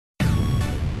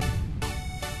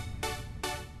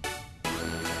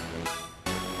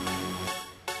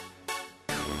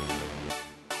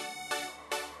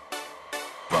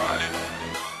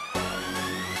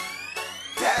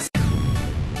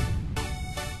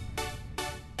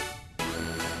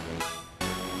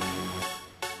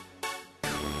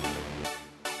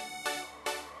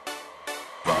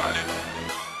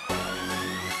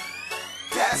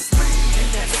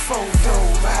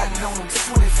on them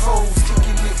 24s,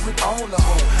 kicking it with all the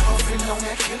hoes. Huffing on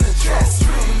that killer track.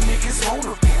 Them niggas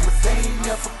wanna be, but they ain't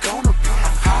never gonna be.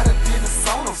 I'm hotter than a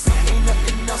sauna, ain't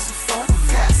nothing else in front of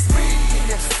me. That's me in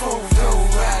that photo,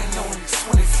 riding on them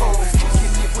 24s,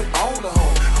 kicking it with all the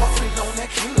hoes. Huffing on that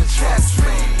killer track.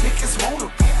 Niggas wanna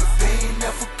be, but they ain't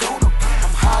never gonna be.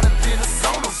 I'm hotter than a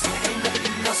sauna, ain't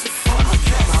nothing else in front of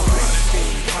me. My wrist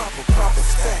game, proper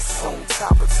stacks on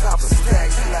top of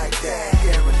stacks like that.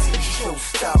 Guaranteed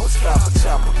showstoppers,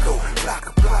 chopper go, block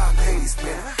a block, haters,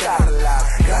 man. Gotta lie,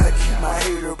 gotta keep my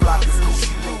hater blockers.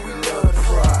 Gucci, Louis, love the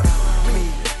product. Me,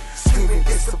 screaming,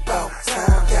 it's about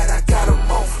time that I got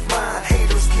them off mine.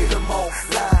 Haters, get them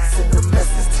offline. Send a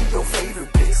message to your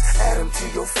favorite pics, add them to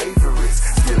your favorites.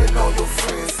 Stealing all your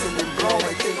friends, sending blow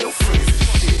like they your friends and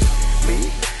shit. Me,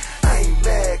 I ain't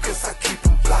mad cause I keep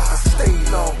them blocked. I stay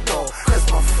long though, cause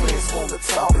my friends wanna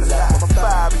talk a lot. My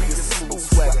vibe is a smooth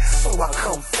swag, so I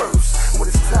come first. When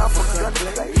it's time for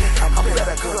gunplay, I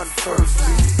better gun first,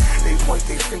 bitch. They point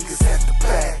their fingers at the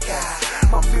bad guy.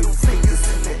 My middle fingers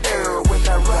in the air when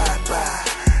I ride by.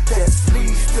 That's me,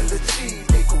 still a G,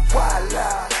 nigga, wild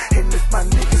out. And if my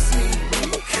niggas need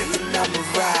me, then I'ma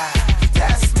ride.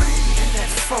 That's me in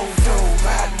that photo,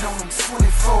 riding on them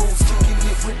 24s, kicking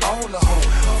it with all the hoes.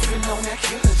 Huffing on that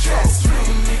killer track.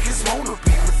 Them niggas wanna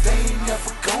be, but they ain't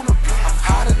never gonna be. I'm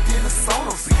hotter than a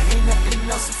sauna, ain't nothing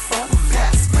else in front of me.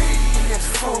 That's me in that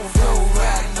photo,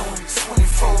 riding on them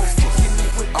 24s, kicking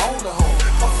it with all the hoes.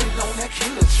 Huffing on that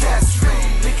killer track.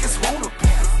 Niggas wanna be,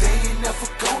 but they ain't never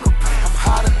gonna be. I'm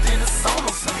hotter than a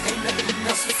sauna, ain't nothing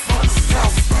else in front of me.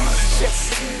 South Beach, jet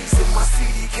skis in my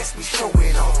CD, catch me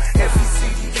showing off. Every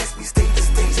CD catch me stage to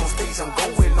stage, on stage I'm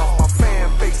going off. My fan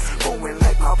base going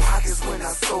like my pockets when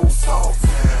I so soft.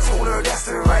 Told her that's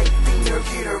the right thing to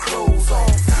get her clothes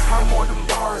off. I'm on them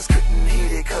bars, couldn't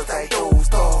hit it cause I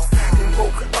dozed off. Then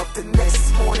woke up the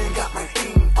next morning, got my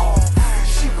thing off.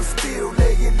 She was still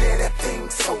laying there, that thing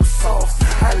so soft.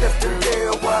 I left her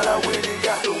there while I went and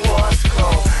got the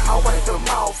washcloth. I wiped her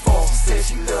mouth off, she said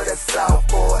she loved that South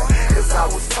boy. Cause I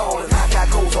was tall and I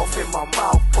got gold off in my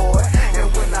mouth, boy. And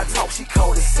when I talk, she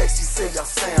called it sex, she said y'all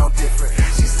sound different.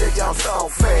 She said y'all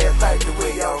sound fast like the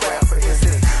way y'all rap, for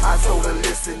instance. I told her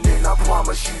listen, and I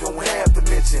promise you don't have to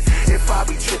mention if I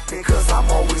be tripping, cause I'm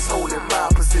always holding my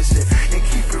position. And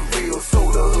keep it real so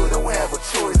the hood don't have a